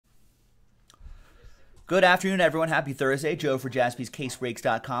Good afternoon, everyone. Happy Thursday. Joe for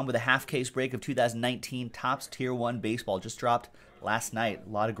JaspysCaseBreaks.com with a half case break of 2019 Topps Tier 1 Baseball. Just dropped last night. A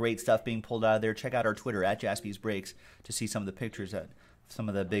lot of great stuff being pulled out of there. Check out our Twitter at JaspysBreaks to see some of the pictures of some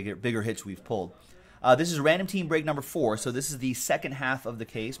of the bigger hits we've pulled. This is random team break number 4, so this is the second half of the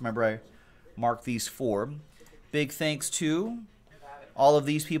case. Remember, I marked these 4. Big thanks to all of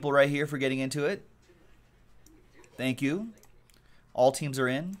these people right here for getting into it. Thank you. All teams are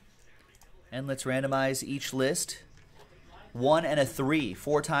in. And let's randomize each list. 1 and a 3.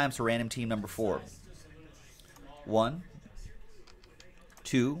 4 times for random team number 4. 1,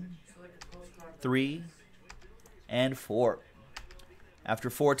 2, 3, and 4. After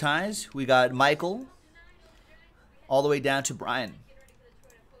 4 ties, we got Michael all the way down to Brian.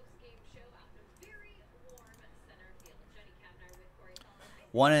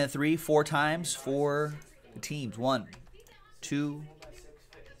 1 and a 3, 4 times for the teams. 1, 2,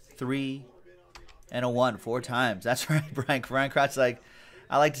 3, and a 1, 4 times. That's right, Brian Crouch. I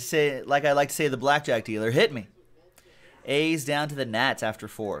like to say the blackjack dealer. Hit me. A's down to the Nats after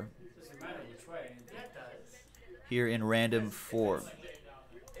 4. Doesn't matter which way. That does. Here in random 4.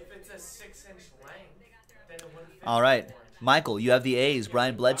 If it's a 6-inch length, then it wouldn't fit. All right, Michael, you have the A's.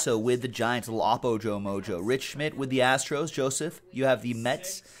 Brian Bledsoe with the Giants. Little Oppo Joe Mojo. Rich Schmidt with the Astros. Joseph, you have the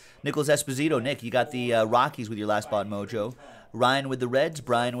Mets. Nicholas Esposito. Nick, you got the Rockies with your last spot mojo. Ryan with the Reds,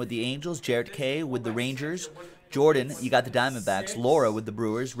 Brian with the Angels, Jarrett K with the Rangers, Jordan, you got the Diamondbacks, Laura with the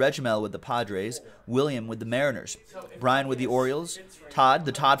Brewers, Regimel with the Padres, William with the Mariners, Brian with the Orioles, Todd,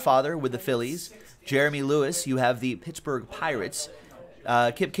 the Todd father with the Phillies, Jeremy Lewis, you have the Pittsburgh Pirates,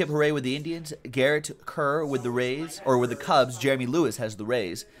 Kip Hooray with the Indians, Garrett Kerr with the Rays, or with the Cubs, Jeremy Lewis has the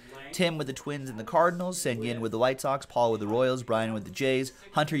Rays, Tim with the Twins and the Cardinals, Sen Yin with the White Sox, Paul with the Royals, Brian with the Jays,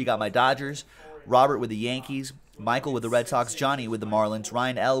 Hunter, you got my Dodgers, Robert with the Yankees, Michael with the Red Sox, Johnny with the Marlins,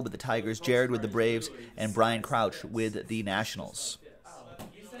 Ryan L. with the Tigers, Jared with the Braves, and Brian Crouch with the Nationals.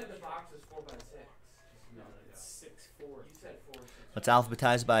 You said the box is 4x6. No, it's 6-4. You said 4. Let's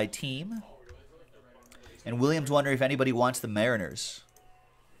alphabetize by team. And William's wondering if anybody wants the Mariners.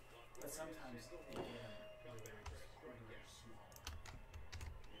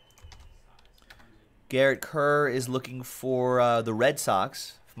 Garrett Kerr is looking for the Red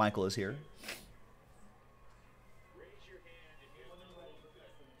Sox, if Michael is here.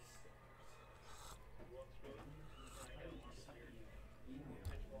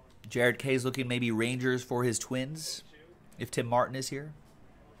 Jared K is looking maybe Rangers for his Twins, if Tim Martin is here.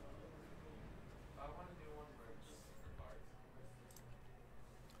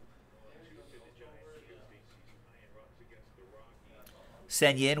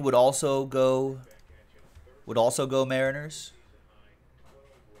 Sen Yin would also go Mariners.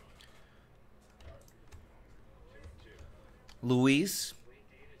 Luis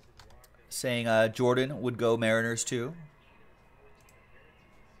saying Jordan would go Mariners too.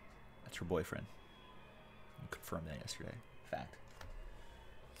 That's her boyfriend. I confirmed that yesterday. Fact.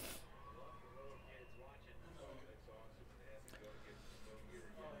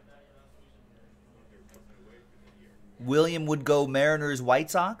 William would go Mariners, White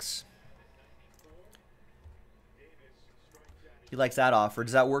Sox. He likes that offer.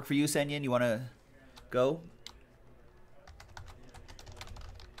 Does that work for you, Sen Yin? You want to go?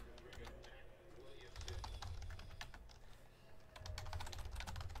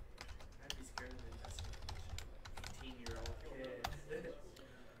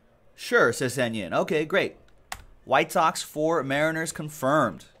 Sure, says Sen Yin. Okay, great. White Sox for Mariners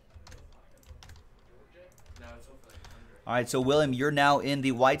confirmed. All right, so William, you're now in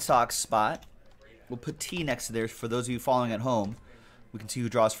the White Sox spot. We'll put T next to there for those of you following at home. We can see who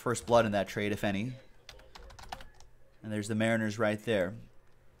draws first blood in that trade, if any. And there's the Mariners right there.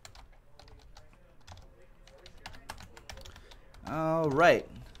 All right.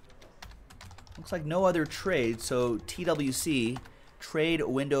 Looks like no other trade, so TWC, trade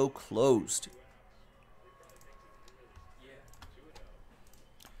window closed.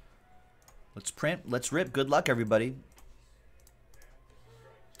 Let's print. Let's rip. Good luck, everybody.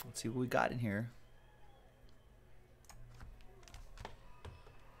 Let's see what we got in here.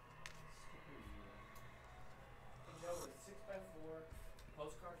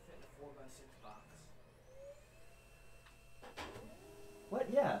 What?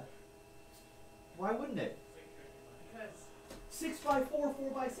 Yeah. Why wouldn't it? Because 6x4,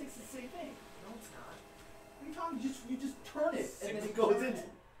 4x6 is the same thing. no, it's not. What are you talking? You just turn it and then it goes into.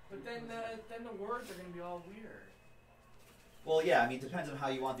 But then the words are gonna be all weird. Well, yeah. I mean, it depends on how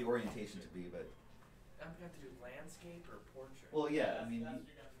you want the orientation to be, but. I'm gonna have to do landscape or portrait. Well, yeah. I mean,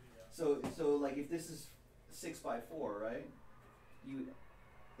 so like if this is 6x4, right?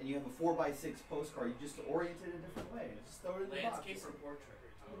 and you have a 4x6 postcard, you just orient it a different way. Just throw it in the box. Landscape or portrait?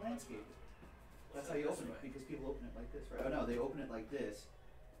 Landscape. That's how you open it, because people open it like this, right? Oh no, they open it like this.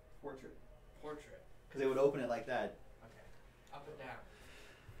 Portrait. Portrait. Because they would open it like that. Okay. Up and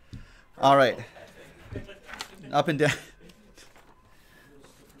down. All right. Up and down.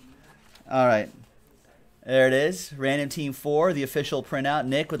 All right. There it is. Random Team 4, the official printout.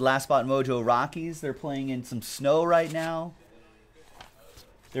 Nick with Last Spot Mojo Rockies. They're playing in some snow right now.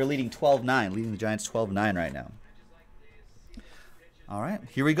 They're leading 12-9, leading the Giants 12-9 right now. All right,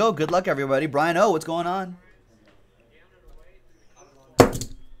 here we go. Good luck, everybody. Brian O, what's going on?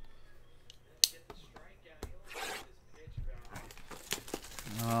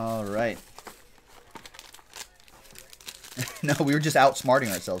 All right. No, we were just outsmarting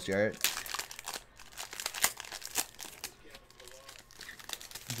ourselves, Jarrett.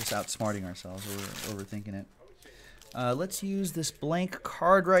 Just outsmarting ourselves. We're overthinking it. Let's use this blank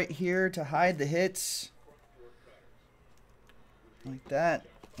card right here to hide the hits. Like that.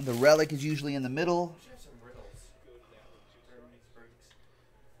 The relic is usually in the middle.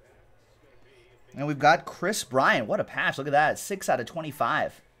 And we've got Chris Bryant. What a patch. Look at that. 6 out of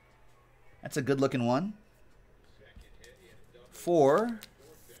 25. That's a good looking one. For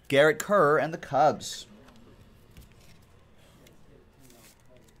Garrett Kerr and the Cubs.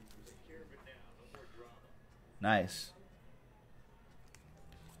 Nice.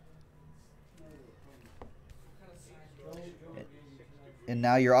 And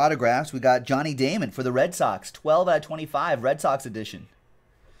now your autographs. We got Johnny Damon for the Red Sox. 12 out of 25. Red Sox edition.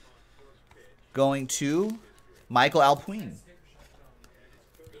 Going to Michael Alpuin.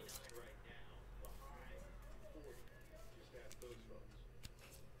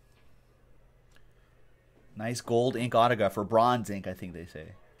 Nice gold ink autograph, or bronze ink, I think they say.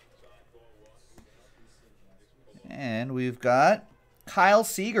 And we've got Kyle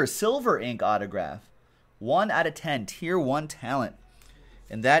Seager, silver ink autograph. 1 out of 10, tier 1 talent.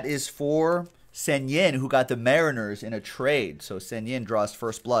 And that is for Sen Yin, who got the Mariners in a trade. So Sen Yin draws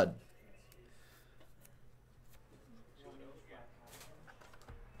first blood.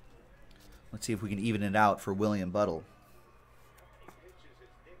 Let's see if we can even it out for William Buttle.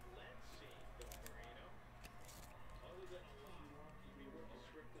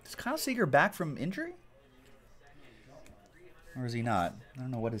 Is Kyle Seager back from injury? Or is he not? I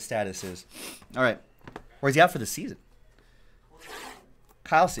don't know what his status is. All right. Or is he out for the season?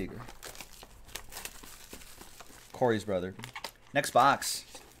 Kyle Seager. Corey's brother. Next box.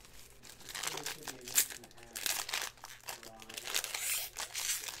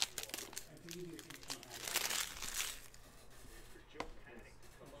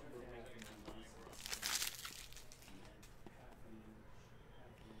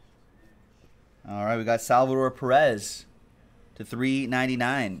 All right, we got Salvador Perez to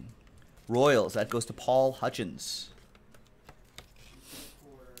 $3.99. Royals, that goes to Paul Hutchins.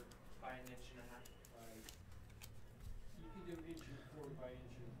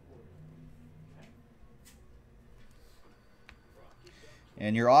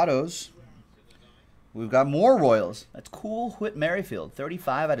 And your autos, we've got more Royals. That's cool. Whit Merrifield,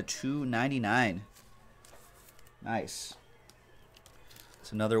 35 out of 299. Nice.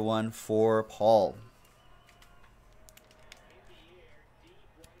 It's another one for Paul.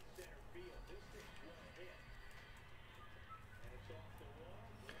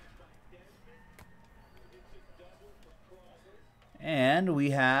 And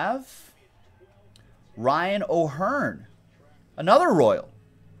we have Ryan O'Hearn, another Royal.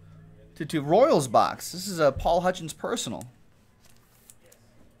 To Royals box. This is a Paul Hutchins personal.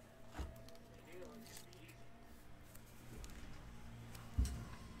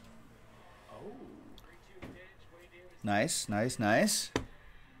 Nice, nice, nice.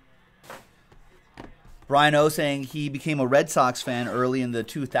 Brian O saying he became a Red Sox fan early in the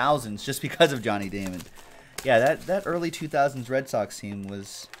 2000s just because of Johnny Damon. Yeah, that early 2000s Red Sox team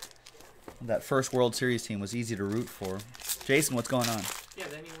was, that first World Series team was easy to root for. Jason, what's going on? Yeah,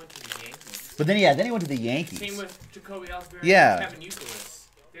 then he went to the Yankees. But then, yeah, then he went to the Yankees. Same with Jacoby Ellsbury yeah. and Kevin Youkilis.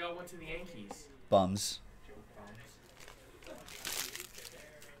 They all went to the Yankees. Bums.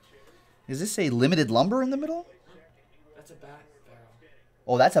 Is this a limited lumber in the middle? That's a bat barrel.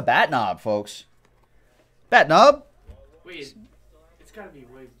 Oh, that's a bat knob, folks. Bat knob? Wait, it's got to be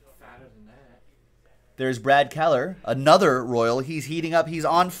way fatter than that. There's Brad Keller, another Royal. He's heating up. He's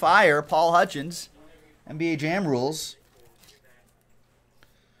on fire. Paul Hutchins. NBA Jam rules.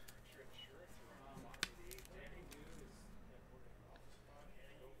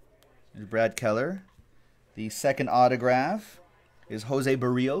 There's Brad Keller. The second autograph is Jose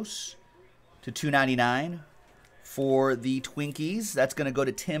Barrios to $2.99 for the Twinkies. That's going to go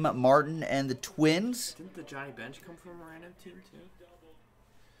to Tim Martin and the Twins. Didn't the Johnny Bench come from a random team too?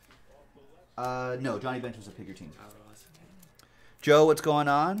 No, Johnny Bench was a pick your team. Oh, it was. Joe, what's going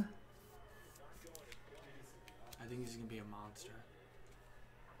on? I think he's gonna be a monster.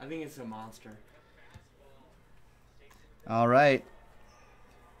 I think it's a monster. All right.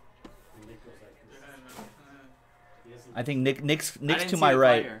 I think Nick's to my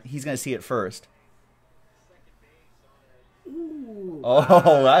right. He's going to see it first. Ooh,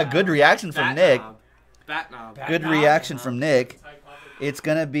 Oh, good reaction from Nick. Bat knob. Good reaction from Nick. It's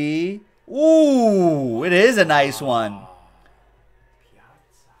going to be... Ooh, it is a nice one.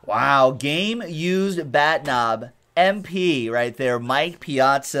 Wow, game used bat knob. MP right there. Mike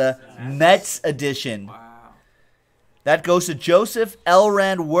Piazza, Mets edition. Wow. That goes to Joseph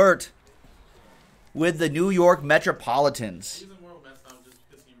Elrand Wirt with the New York Metropolitans.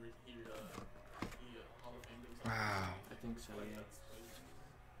 Wow. I think so, yeah.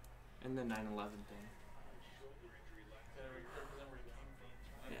 And the 9/11 thing.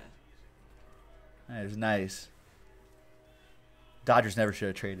 Yeah. That is nice. Dodgers never should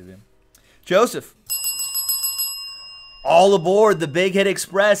have traded him. Joseph. All aboard the Big Hit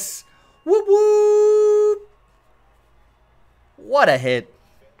Express. Whoop whoop. What a hit.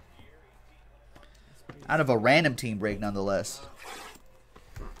 Out of a random team break nonetheless.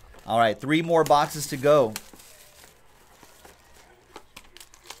 All right, 3 more boxes to go.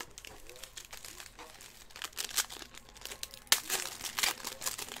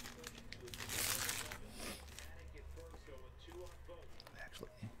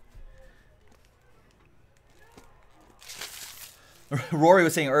 Rory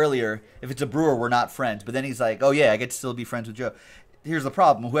was saying earlier, if it's a Brewer, we're not friends. But then he's like, oh, yeah, I get to still be friends with Joe. Here's the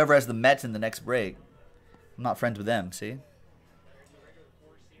problem. Whoever has the Mets in the next break, I'm not friends with them, see?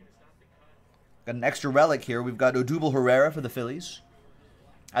 Got an extra relic here. We've got Odubel Herrera for the Phillies.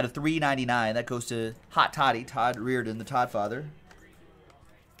 Out of $3.99, that goes to Hot Toddy, Todd Reardon, the Todd father.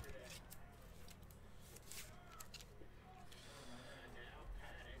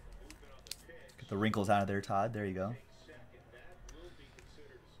 Get the wrinkles out of there, Todd. There you go.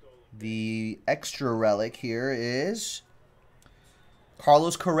 The extra relic here is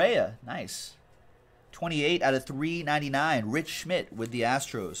Carlos Correa. Nice. 28 out of $3.99. Rich Schmidt with the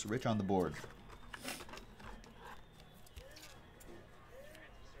Astros. Rich on the board.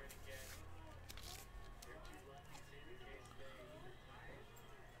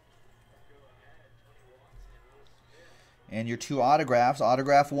 And your 2 autographs.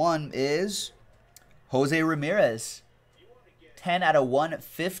 Autograph 1 is Jose Ramirez. 10 out of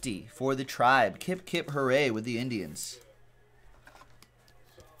 150 for the Tribe. Kip Kip hooray with the Indians.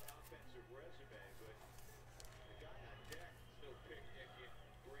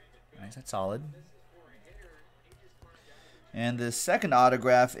 Nice, that's solid. And the second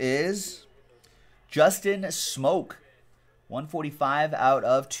autograph is Justin Smoke. 145 out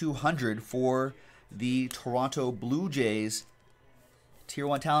of 200 for the Toronto Blue Jays. Tier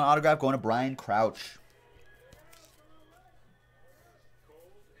 1 talent autograph going to Brian Crouch.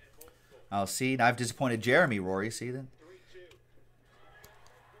 I'll see. Now I've disappointed Jeremy, Rory. See then?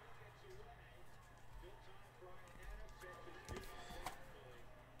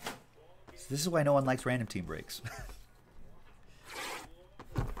 So this is why no one likes random team breaks.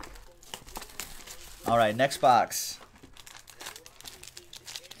 All right, next box.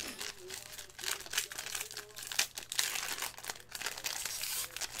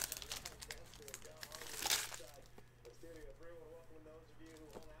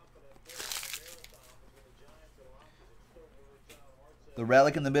 The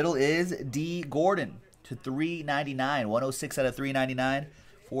relic in the middle is D. Gordon to $3.99. 106 out of $3.99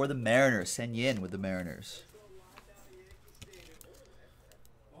 for the Mariners. Sen Yin with the Mariners.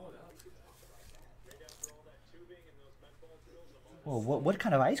 Whoa, what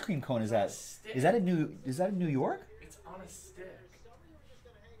kind of ice cream cone is that? Is that in New York? It's on a stick.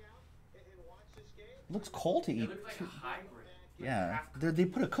 It looks cold to eat. It looks like a hybrid. Yeah, they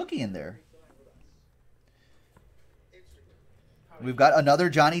put a cookie in there. We've got another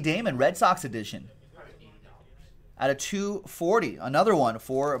Johnny Damon, Red Sox edition. Out of $2.40. Another one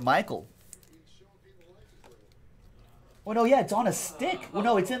for Michael. Oh, no, yeah, it's on a stick. Well,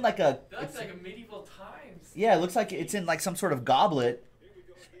 no, it's in like a... That's like a medieval times. Yeah, it looks like it's in like some sort of goblet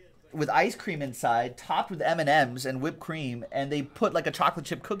with ice cream inside, topped with M&Ms and whipped cream, and they put like a chocolate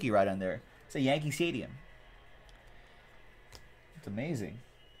chip cookie right on there. It's a Yankee Stadium. It's amazing.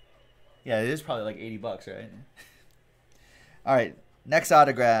 Yeah, it is probably like $80, right? All right, next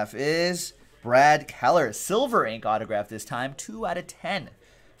autograph is Brad Keller. Silver ink autograph this time. 2 out of 10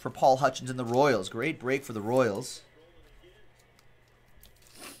 for Paul Hutchins and the Royals. Great break for the Royals.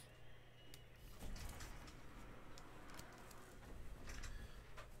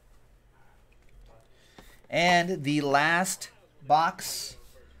 And the last box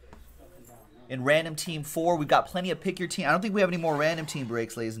in Random Team 4. We've got plenty of Pick Your Team. I don't think we have any more Random Team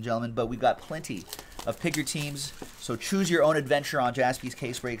breaks, ladies and gentlemen, but we've got plenty of Pick Your Teams. So choose your own adventure on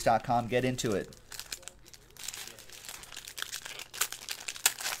jaspyscasebreaks.com. Get into it.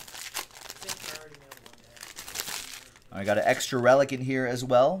 I got an extra relic in here as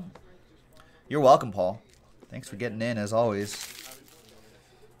well. You're welcome, Paul. Thanks for getting in, as always.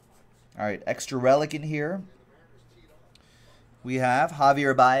 All right, extra relic in here. We have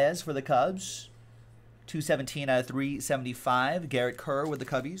Javier Baez for the Cubs. 217 out of 375. Garrett Kerr with the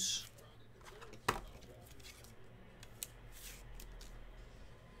Cubbies.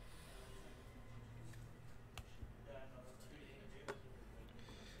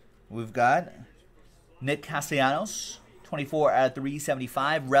 We've got Nick Castellanos. 24 out of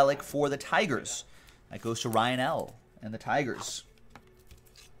 375. Relic for the Tigers. That goes to Ryan L. and the Tigers.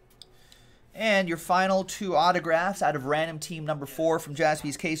 And your final 2 autographs out of Random Team number 4 from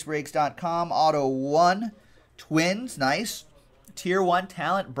jaspyscasebreaks.com. Auto 1, Twins, nice. Tier 1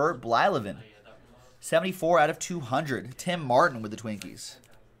 talent, Bert Blyleven. 74 out of 200. Tim Martin with the Twinkies.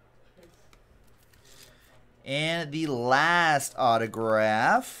 And the last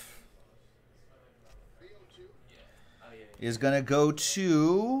autograph is going to go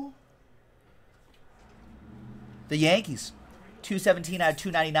to the Yankees. 217 out of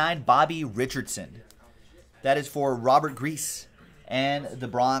 299, Bobby Richardson. That is for Robert Grease and the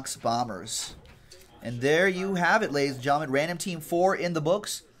Bronx Bombers. And there you have it, ladies and gentlemen. Random Team 4 in the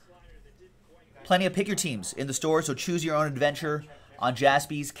books. Plenty of Pick Your Teams in the store, so choose your own adventure on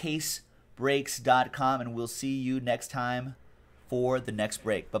jaspyscasebreaks.com. And we'll see you next time for the next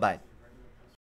break. Bye-bye.